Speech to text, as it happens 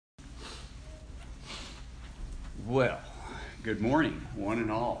Well, good morning, one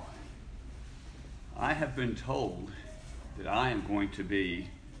and all. I have been told that I am going to be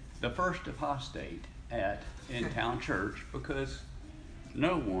the first apostate at In-Town Church because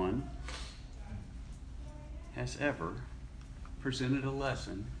no one has ever presented a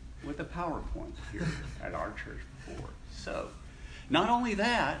lesson with a PowerPoint here at our church before. So, not only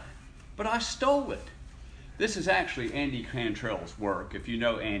that, but I stole it. This is actually Andy Cantrell's work. If you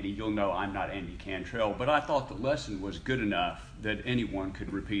know Andy, you'll know I'm not Andy Cantrell, but I thought the lesson was good enough that anyone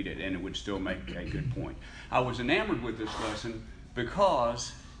could repeat it and it would still make a good point. I was enamored with this lesson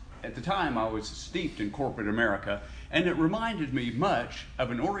because at the time I was steeped in corporate America, and it reminded me much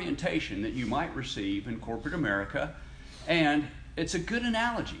of an orientation that you might receive in corporate America, and it's a good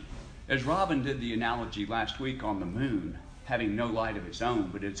analogy. As Robin did the analogy last week on the moon, having no light of its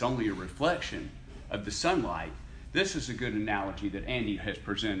own, but it's only a reflection of the sunlight. This is a good analogy that Andy has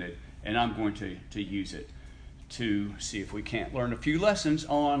presented, and I'm going to use it to see if we can't learn a few lessons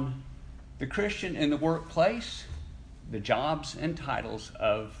on the Christian in the workplace, the jobs and titles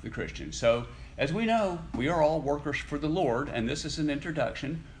of the Christian. So, as we know, we are all workers for the Lord, and this is an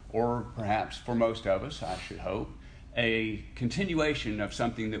introduction, or perhaps for most of us, I should hope, a continuation of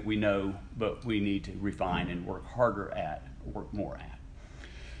something that we know, but we need to refine and work harder at, work more at.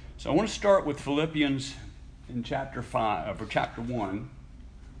 So I want to start with Philippians in chapter 1,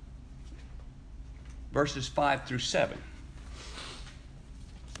 verses 5 through 7.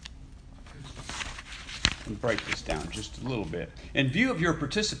 I'll break this down just a little bit. In view of your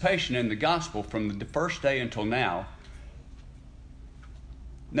participation in the gospel from the first day until now,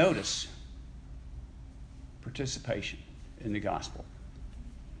 notice participation in the gospel.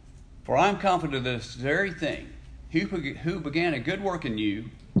 For I am confident of this very thing, who began a good work in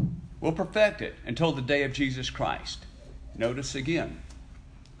you will perfect it until the day of Jesus Christ. Notice again,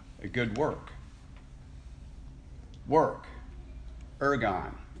 a good work. Work,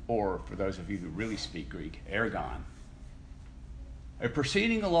 ergon, or for those of you who really speak Greek, ergon. A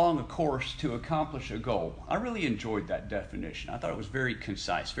proceeding along a course to accomplish a goal. I really enjoyed that definition. I thought it was very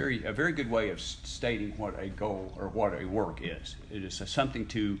concise, a very good way of stating what a goal or what a work is. It is something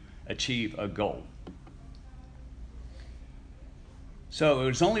to achieve a goal. So it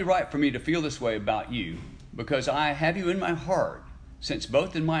was only right for me to feel this way about you because I have you in my heart, since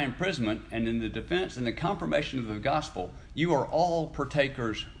both in my imprisonment and in the defense and the confirmation of the gospel, you are all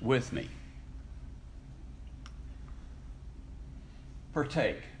partakers with me.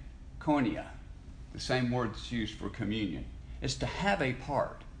 Partake, koinonia, the same word that's used for communion, is to have a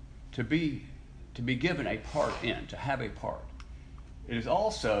part, to be given a part in, to have a part. It is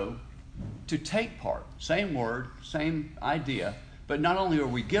also to take part, same word, same idea. But not only are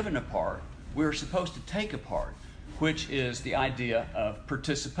we given a part, we're supposed to take a part, which is the idea of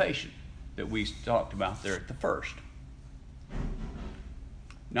participation that we talked about there at the first.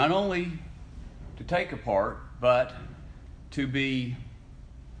 Not only to take a part, but to be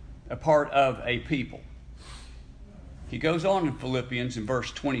a part of a people. He goes on in Philippians in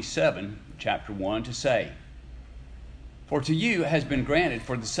verse 27, chapter 1, to say, for to you has been granted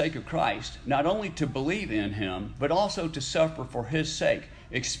for the sake of Christ, not only to believe in him, but also to suffer for his sake,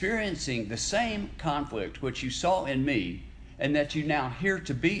 experiencing the same conflict which you saw in me, and that you now hear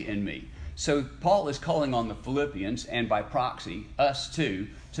to be in me. So Paul is calling on the Philippians, and by proxy, us too,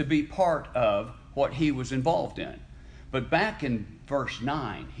 to be part of what he was involved in. But back in verse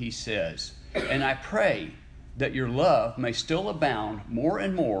 9, he says, and I pray that your love may still abound more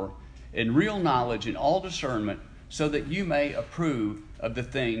and more in real knowledge and all discernment, so that you may approve of the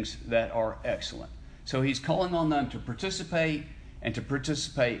things that are excellent. So he's calling on them to participate and to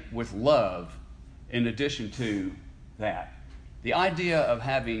participate with love in addition to that. The idea of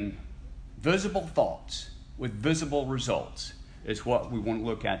having visible thoughts with visible results is what we want to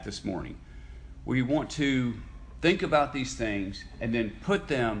look at this morning. We want to think about these things and then put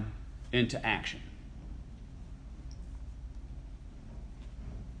them into action.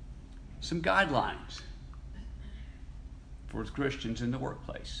 Some guidelines for Christians in the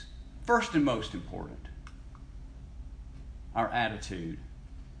workplace. First and most important, our attitude.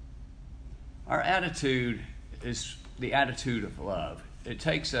 Our attitude is the attitude of love. It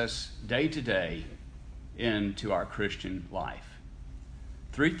takes us day to day into our Christian life.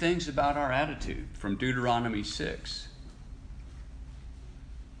 3 things about our attitude from Deuteronomy 6.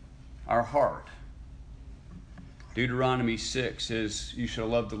 Our heart. Deuteronomy 6 is, you shall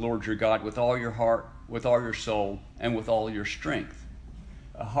love the Lord your God with all your heart, with all your soul, and with all your strength.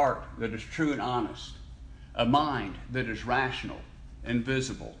 A heart that is true and honest. A mind that is rational and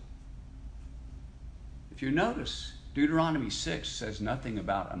visible. If you notice, Deuteronomy 6 says nothing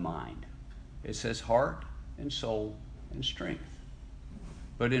about a mind. It says heart and soul and strength.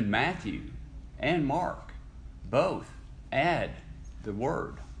 But in Matthew and Mark, both add the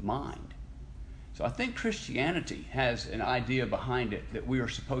word mind. So I think Christianity has an idea behind it that we are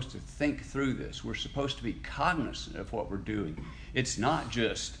supposed to think through this. We're supposed to be cognizant of what we're doing. It's not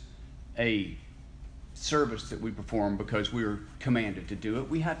just a service that we perform because we're commanded to do it.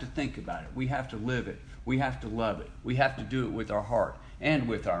 We have to think about it. We have to live it. We have to love it. We have to do it with our heart and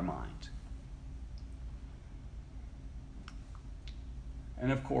with our minds.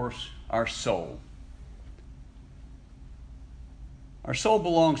 And of course, our soul. Our soul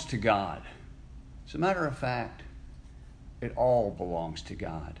belongs to God. As a matter of fact, it all belongs to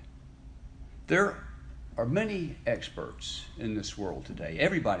God. There are many experts in this world today.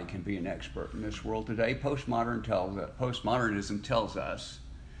 Everybody can be an expert in this world today. Postmodernism tells us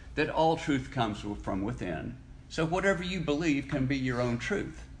that all truth comes from within. So whatever you believe can be your own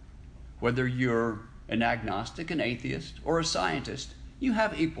truth. Whether you're an agnostic, an atheist, or a scientist, you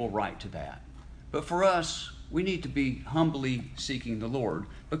have equal right to that. But for us, we need to be humbly seeking the Lord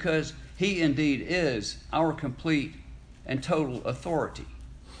because He indeed is our complete and total authority.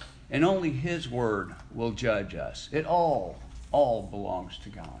 And only His word will judge us. It all belongs to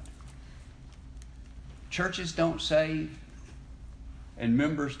God. Churches don't save and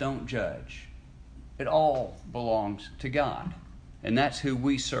members don't judge. It all belongs to God. And that's who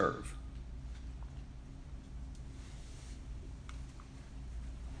we serve.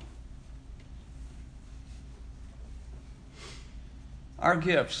 Our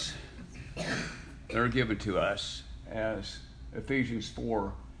gifts that are given to us, as Ephesians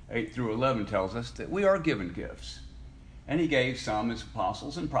 4:8-11 tells us, that we are given gifts. And He gave some as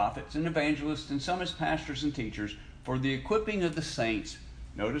apostles and prophets and evangelists and some as pastors and teachers for the equipping of the saints,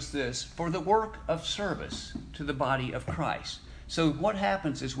 notice this, for the work of service to the body of Christ. So what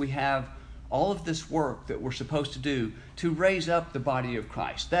happens is we have all of this work that we're supposed to do to raise up the body of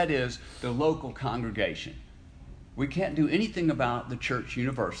Christ. That is, the local congregation. We can't do anything about the church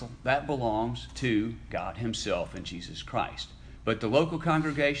universal. That belongs to God Himself and Jesus Christ. But the local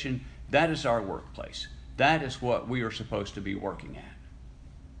congregation, that is our workplace. That is what we are supposed to be working at.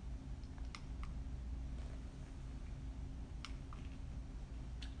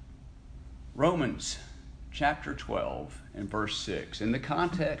 Romans chapter 12 and verse 6, in the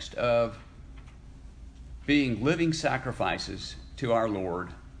context of being living sacrifices to our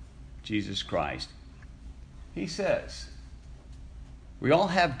Lord Jesus Christ, he says, we all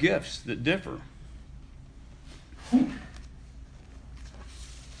have gifts that differ.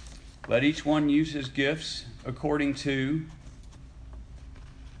 Let each one use his gifts according to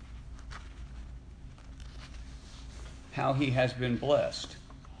how he has been blessed.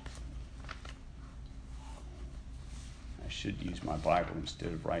 I should use my Bible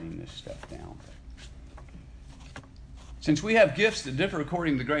instead of writing this stuff down. Since we have gifts that differ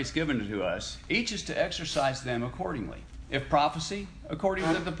according to the grace given to us, each is to exercise them accordingly. If prophecy,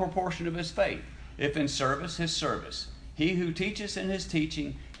 according to the proportion of his faith. If in service, his service. He who teaches in his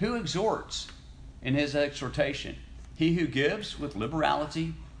teaching, who exhorts in his exhortation. He who gives with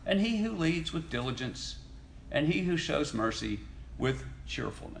liberality, and he who leads with diligence, and he who shows mercy with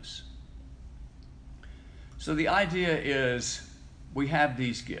cheerfulness. So the idea is we have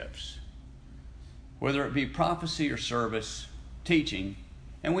these gifts, whether it be prophecy or service, teaching,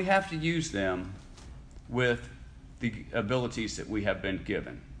 and we have to use them with the abilities that we have been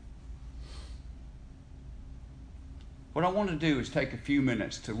given. What I want to do is take a few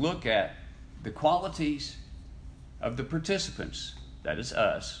minutes to look at the qualities of the participants, that is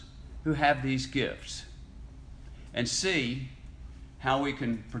us, who have these gifts, and see how we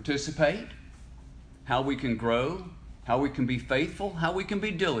can participate, how we can grow, how we can be faithful, how we can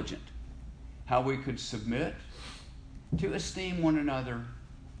be diligent, how we could submit, to esteem one another,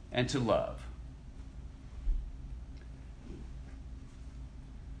 and to love.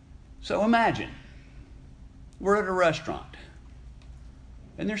 So imagine we're at a restaurant,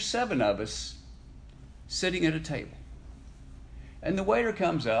 and there's 7 of us sitting at a table. And the waiter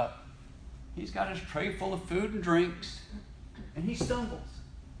comes up, he's got his tray full of food and drinks, and he stumbles.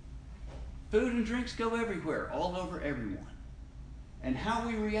 Food and drinks go everywhere, all over everyone. And how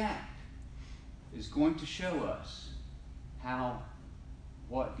we react is going to show us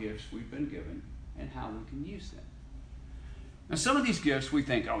what gifts we've been given and how we can use them. Now, some of these gifts we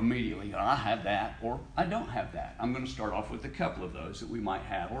think, immediately, I have that, or I don't have that. I'm going to start off with a couple of those that we might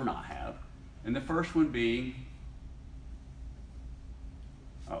have or not have. And the first one being,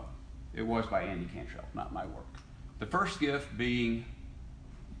 it was by Andy Cantrell, not my work. The first gift being,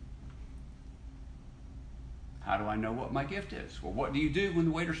 how do I know what my gift is? Well, what do you do when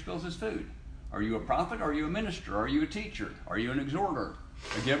the waiter spills his food? Are you a prophet? Are you a minister? Are you a teacher? Are you an exhorter?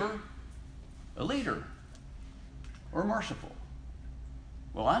 A giver? A leader? Or merciful?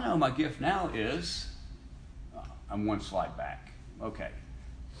 Well, I know my gift now is, I'm one slide back. Okay.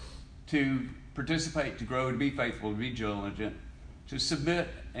 To participate, to grow, to be faithful, to be diligent, to submit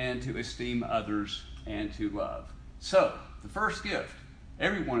and to esteem others, and to love. So, the first gift,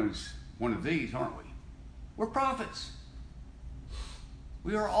 everyone is one of these, aren't we? We're prophets.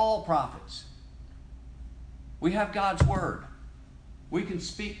 We are all prophets. We have God's word. We can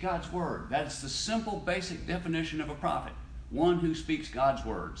speak God's word. That's the simple, basic definition of a prophet. One who speaks God's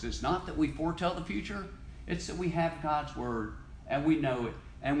words. It's not that we foretell the future. It's that we have God's word, and we know it,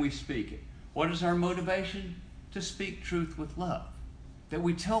 and we speak it. What is our motivation? To speak truth with love. That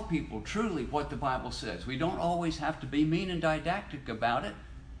we tell people truly what the Bible says. We don't always have to be mean and didactic about it,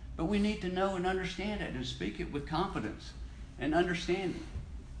 but we need to know and understand it and speak it with confidence and understanding.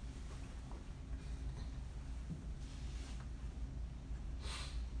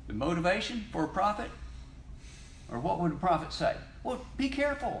 The motivation for a prophet? Or what would a prophet say? Well, be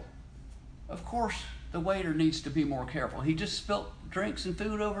careful. Of course, the waiter needs to be more careful. He just spilt drinks and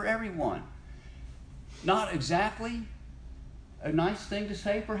food over everyone. Not exactly a nice thing to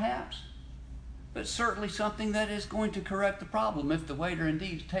say, perhaps, but certainly something that is going to correct the problem if the waiter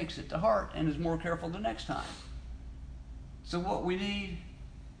indeed takes it to heart and is more careful the next time. So what we need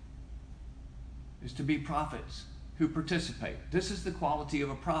is to be prophets who participate. This is the quality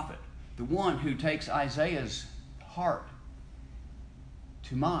of a prophet, the one who takes Isaiah's heart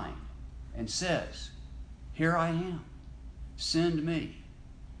to mind and says, "Here I am, send me."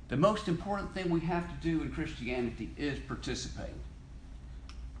 The most important thing we have to do in Christianity is participate.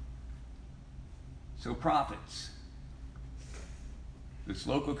 So prophets, this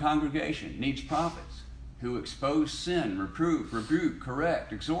local congregation needs prophets who expose sin, reprove, rebuke,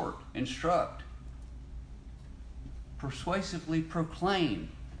 correct, exhort, instruct, persuasively proclaim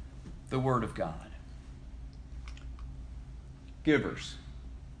the Word of God. Givers.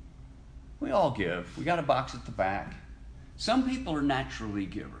 We all give. We got a box at the back. Some people are naturally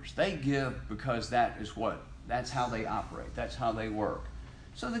givers. They give because that's how they operate. That's how they work.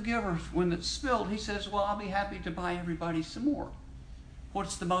 So the giver, when it's spilled, he says, well, I'll be happy to buy everybody some more.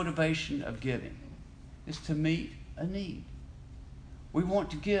 What's the motivation of giving? It's to meet a need. We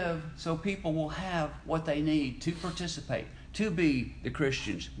want to give so people will have what they need to participate, to be the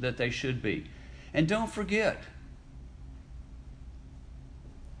Christians that they should be. And don't forget,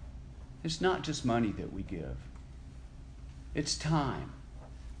 it's not just money that we give. It's time.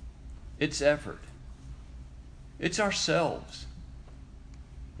 It's effort. It's ourselves.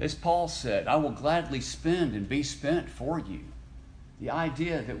 As Paul said, I will gladly spend and be spent for you. The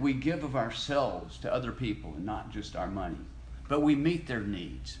idea that we give of ourselves to other people and not just our money, but we meet their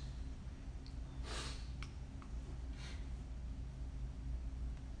needs.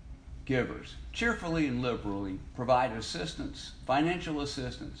 Givers cheerfully and liberally provide assistance, financial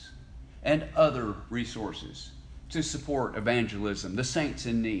assistance, and other resources to support evangelism, the saints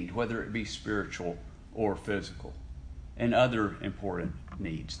in need, whether it be spiritual or physical, and other important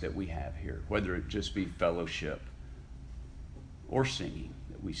needs that we have here, whether it just be fellowship or singing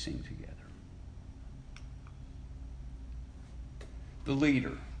that we sing together. The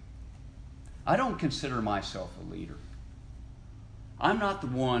leader. I don't consider myself a leader. I'm not the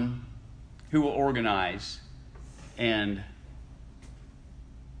one who will organize and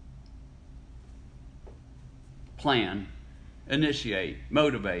plan, initiate,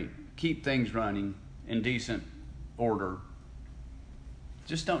 motivate, keep things running in decent order.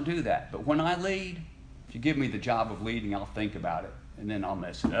 Just don't do that. But when I lead, if you give me the job of leading, I'll think about it, and then I'll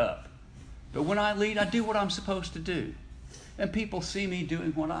mess it up. But when I lead, I do what I'm supposed to do. And people see me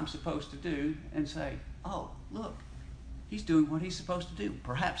doing what I'm supposed to do and say, oh, look, he's doing what he's supposed to do.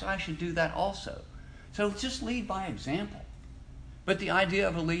 Perhaps I should do that also. So just lead by example. But the idea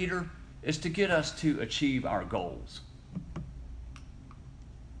of a leader is to get us to achieve our goals.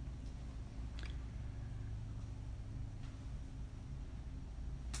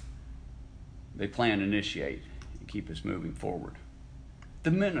 They plan, initiate, and keep us moving forward.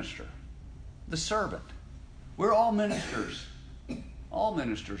 The minister, the servant. We're all ministers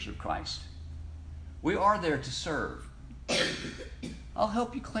of Christ. We are there to serve. I'll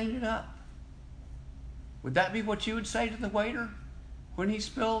help you clean it up. Would that be what you would say to the waiter when he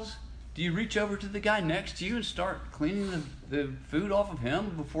spills? Do you reach over to the guy next to you and start cleaning the food off of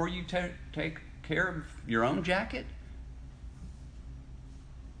him before you take care of your own jacket?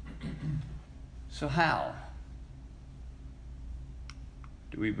 So how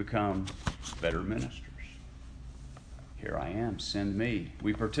do we become better ministers? Here I am, send me.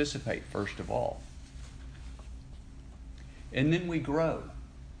 We participate first of all. And then we grow.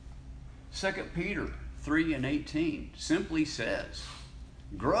 2 Peter 3:18 simply says,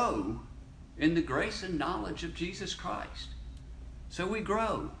 grow in the grace and knowledge of Jesus Christ. So we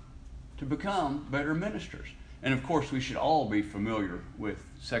grow to become better ministers. And of course, we should all be familiar with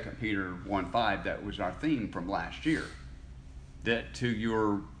 2 Peter 1:5. That was our theme from last year. That to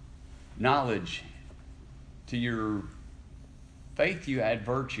your knowledge, to your faith you add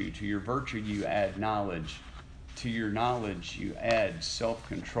virtue, to your virtue you add knowledge, to your knowledge you add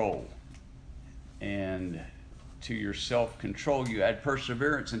self-control, and to your self-control you add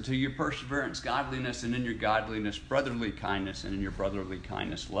perseverance, and to your perseverance godliness, and in your godliness brotherly kindness, and in your brotherly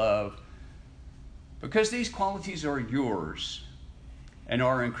kindness love. Because these qualities are yours and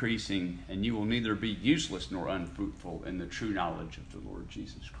are increasing, and you will neither be useless nor unfruitful in the true knowledge of the Lord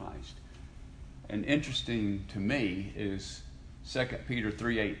Jesus Christ. And interesting to me is 2 Peter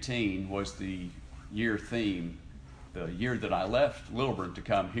 3:18 was the year theme, the year that I left Lilburn to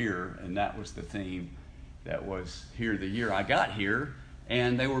come here, and that was the theme that was here the year I got here,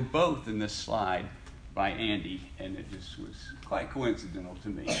 and they were both in this slide by Andy, and it just was quite coincidental to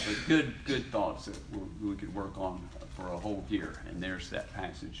me. But good thoughts that we could work on for a whole year, and there's that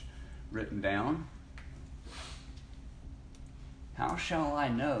passage written down. How shall I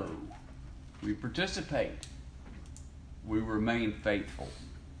know? We participate. We remain faithful.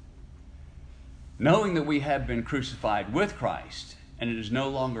 Knowing that we have been crucified with Christ, and it is no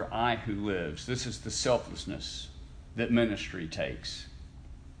longer I who lives. This is the selflessness that ministry takes.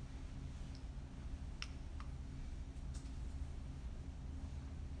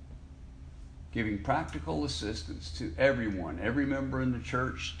 Giving practical assistance to everyone, every member in the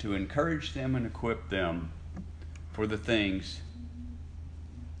church, to encourage them and equip them for the things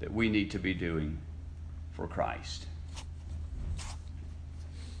that we need to be doing for Christ.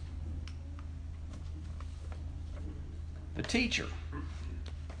 The teacher.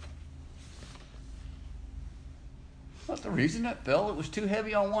 What's the reason it fell? It was too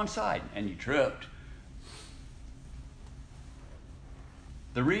heavy on one side, and you tripped.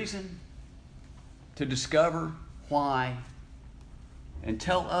 The reason: to discover why and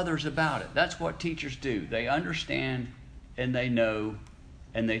tell others about it. That's what teachers do. They understand and they know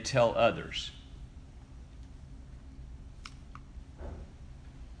and they tell others.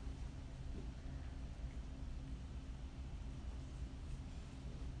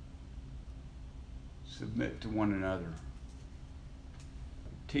 Submit to one another.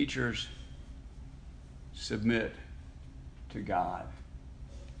 Teachers, submit to God.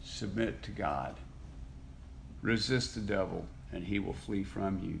 Submit to God. Resist the devil, and he will flee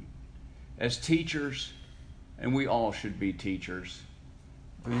from you. As teachers, and we all should be teachers,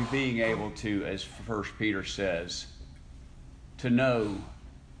 being able to, as 1 Peter says, to know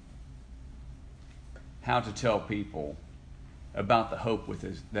how to tell people about the hope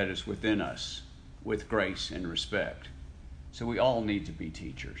that is within us with grace and respect. So we all need to be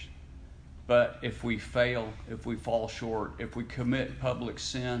teachers. But if we fail, if we fall short, if we commit public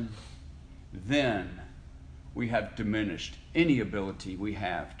sin, then we have diminished any ability we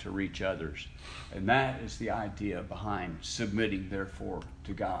have to reach others. And that is the idea behind submitting, therefore,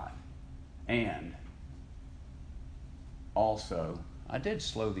 to God. And also, I did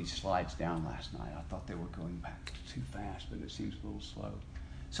slow these slides down last night. I thought they were going back too fast, but it seems a little slow.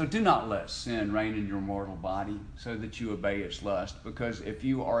 So do not let sin reign in your mortal body so that you obey its lust, because if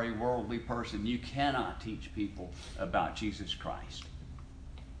you are a worldly person, you cannot teach people about Jesus Christ.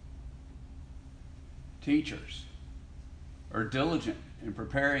 Teachers are diligent in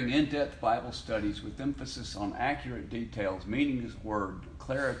preparing in-depth Bible studies with emphasis on accurate details, meaning His Word,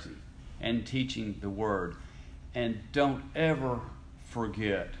 clarity, and teaching the Word. And don't ever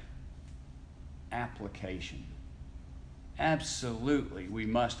forget application. Absolutely, we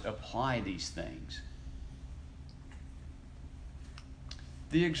must apply these things.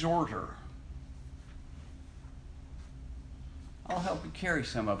 The exhorter. I'll help you carry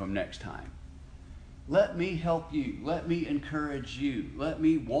some of them next time. Let me help you. Let me encourage you. Let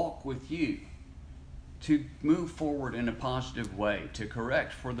me walk with you to move forward in a positive way, to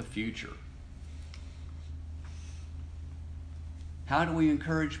correct for the future. How do we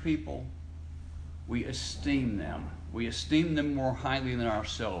encourage people? We esteem them. We esteem them more highly than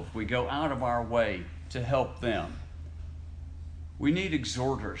ourselves. We go out of our way to help them. We need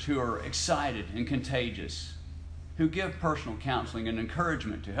exhorters who are excited and contagious, who give personal counseling and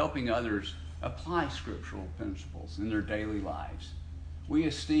encouragement to helping others apply scriptural principles in their daily lives. We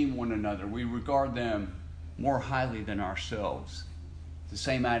esteem one another. We regard them more highly than ourselves. The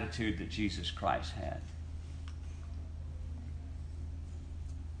same attitude that Jesus Christ had.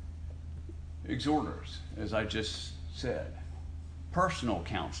 exhorters, as I just said, personal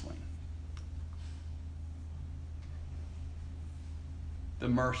counseling, the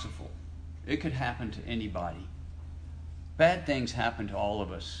merciful. It could happen to anybody. Bad things happen to all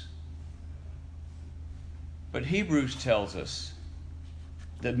of us. But Hebrews tells us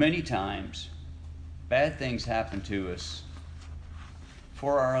that many times bad things happen to us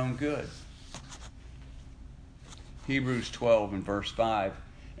for our own good. Hebrews 12 and verse 5.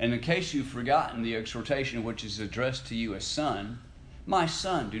 And in case you've forgotten the exhortation which is addressed to you as son, my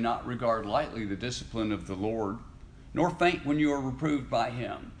son, do not regard lightly the discipline of the Lord, nor faint when you are reproved by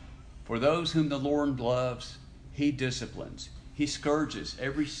him. For those whom the Lord loves, he disciplines. He scourges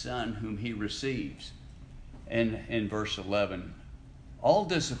every son whom he receives. And in verse 11, all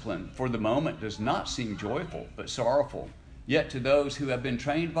discipline for the moment does not seem joyful, but sorrowful. Yet to those who have been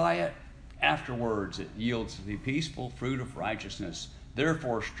trained by it, afterwards it yields the peaceful fruit of righteousness.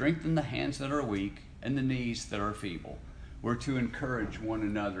 Therefore strengthen the hands that are weak and the knees that are feeble. We're to encourage one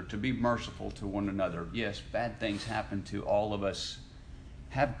another, to be merciful to one another. Yes, bad things happen to all of us.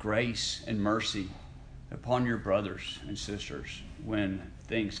 Have grace and mercy upon your brothers and sisters when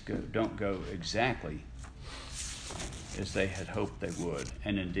things don't go exactly as they had hoped they would,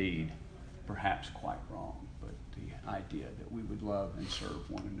 and indeed, perhaps quite wrong. But the idea that we would love and serve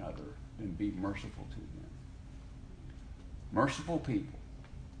one another and be merciful to them. Merciful people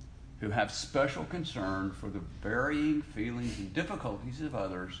who have special concern for the varying feelings and difficulties of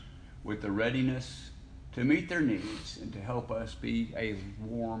others with the readiness to meet their needs and to help us be a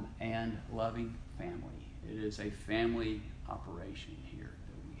warm and loving family. It is a family operation here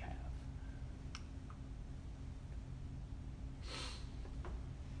that we have.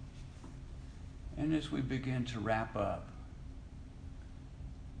 And as we begin to wrap up,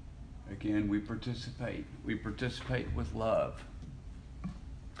 again, we participate. We participate with love.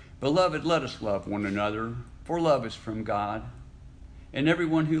 Beloved, let us love one another, for love is from God. And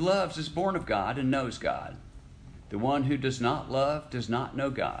everyone who loves is born of God and knows God. The one who does not love does not know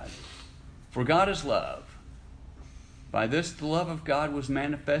God, for God is love. By this the love of God was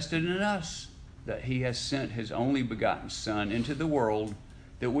manifested in us, that he has sent his only begotten Son into the world,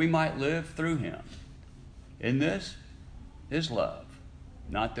 that we might live through him. In this is love,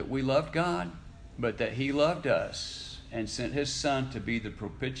 not that we loved God, but that he loved us and sent his Son to be the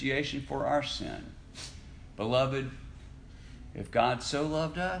propitiation for our sin. Beloved, if God so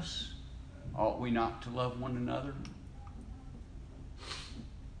loved us, ought we not to love one another?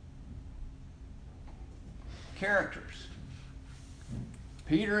 Characters.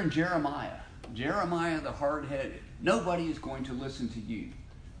 Peter and Jeremiah. Jeremiah the hard-headed. Nobody is going to listen to you.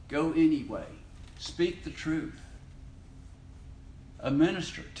 Go anyway. Speak the truth. A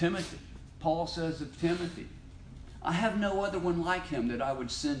minister, Timothy. Paul says of Timothy, I have no other one like him that I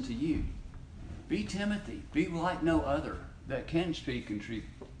would send to you. Be Timothy. Be like no other that can speak and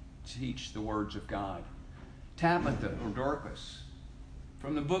teach the words of God. Tabitha or Dorcas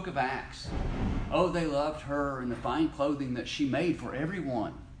from the book of Acts. Oh, they loved her and the fine clothing that she made for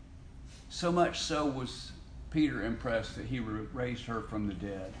everyone. So much so was Peter impressed that he raised her from the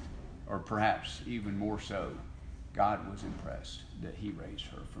dead. Or perhaps even more so, God was impressed that he raised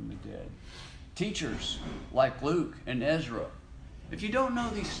her from the dead. Teachers like Luke and Ezra. If you don't know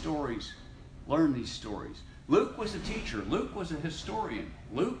these stories, learn these stories. Luke was a teacher. Luke was a historian.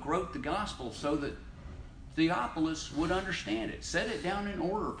 Luke wrote the gospel so that Theophilus would understand it. Set it down in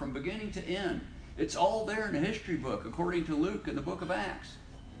order from beginning to end. It's all there in a history book, according to Luke in the book of Acts.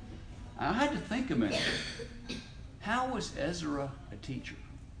 I had to think a minute. How was Ezra a teacher?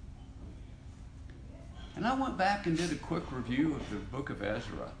 And I went back and did a quick review of the book of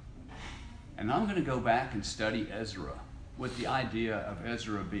Ezra. And I'm going to go back and study Ezra with the idea of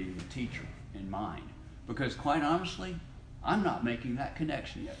Ezra being a teacher in mind. Because quite honestly, I'm not making that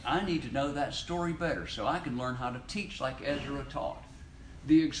connection yet. I need to know that story better so I can learn how to teach like Ezra taught.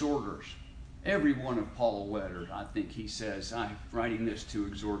 The exhorters. Every one of Paul's letters, I think he says, I'm writing this to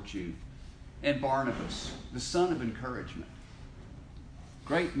exhort you. And Barnabas, the son of encouragement.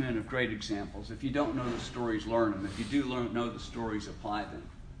 Great men of great examples. If you don't know the stories, learn them. If you do know the stories, apply them.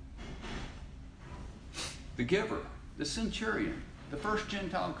 The giver, the centurion, the first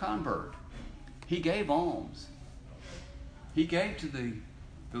Gentile convert. He gave alms. He gave to the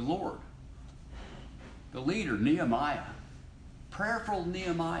Lord. The leader, Nehemiah. Prayerful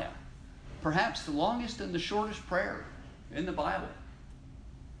Nehemiah. Perhaps the longest and the shortest prayer in the Bible.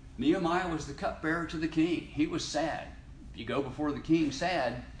 Nehemiah was the cupbearer to the king. He was sad. If you go before the king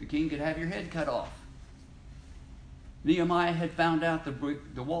sad, the king could have your head cut off. Nehemiah had found out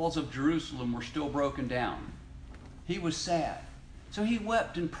the walls of Jerusalem were still broken down. He was sad. So he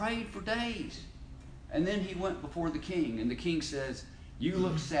wept and prayed for days. And then he went before the king, and the king says, "You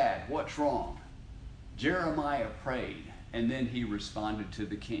look sad. What's wrong?" Jeremiah prayed, and then he responded to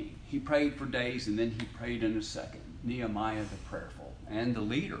the king. He prayed for days, and then he prayed in a second. Nehemiah the prayerful and the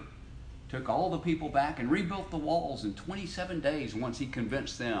leader took all the people back and rebuilt the walls in 27 days once he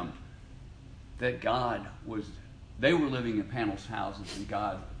convinced them that they were living in panels houses and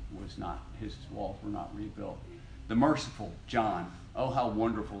God was not, his walls were not rebuilt. The merciful John. Oh, how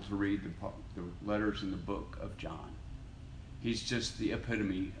wonderful to read the letters in the book of John. He's just the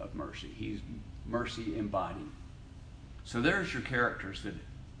epitome of mercy. He's mercy embodied. So there's your characters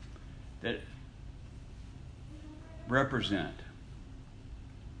that represent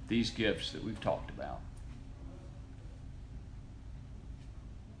these gifts that we've talked about.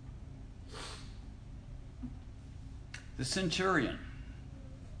 The centurion,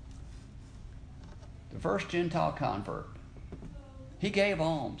 the first Gentile convert, he gave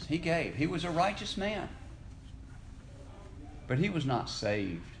alms. He was a righteous man. But he was not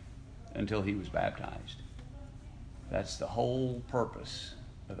saved until he was baptized. That's the whole purpose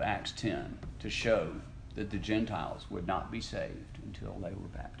of Acts 10, to show that the Gentiles would not be saved until they were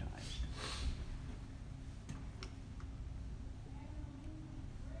baptized.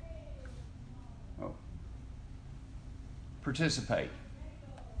 Oh. Participate.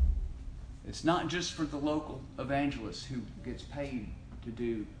 It's not just for the local evangelist who gets paid to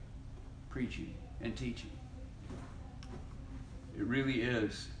do preaching and teaching. It really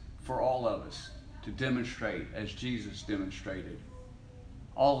is for all of us to demonstrate, as Jesus demonstrated,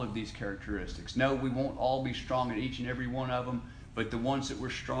 all of these characteristics. No, we won't all be strong at each and every one of them, but the ones that we're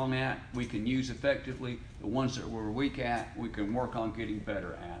strong at, we can use effectively. The ones that we're weak at, we can work on getting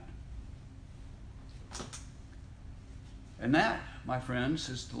better at. And that, my friends,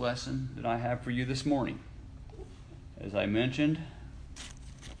 is the lesson that I have for you this morning. As I mentioned,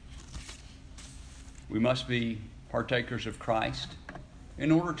 we must be partakers of Christ in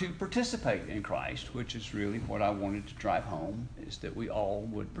order to participate in Christ, which is really what I wanted to drive home, is that we all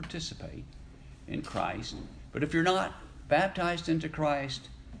would participate in Christ. But if you're not baptized into Christ,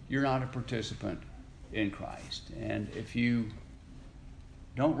 you're not a participant in Christ. And if you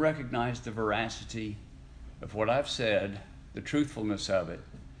don't recognize the veracity of what I've said, the truthfulness of it,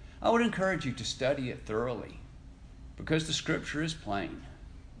 I would encourage you to study it thoroughly, because the Scripture is plain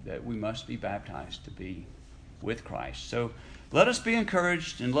that we must be baptized to be with Christ. So let us be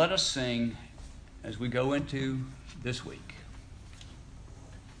encouraged and let us sing as we go into this week.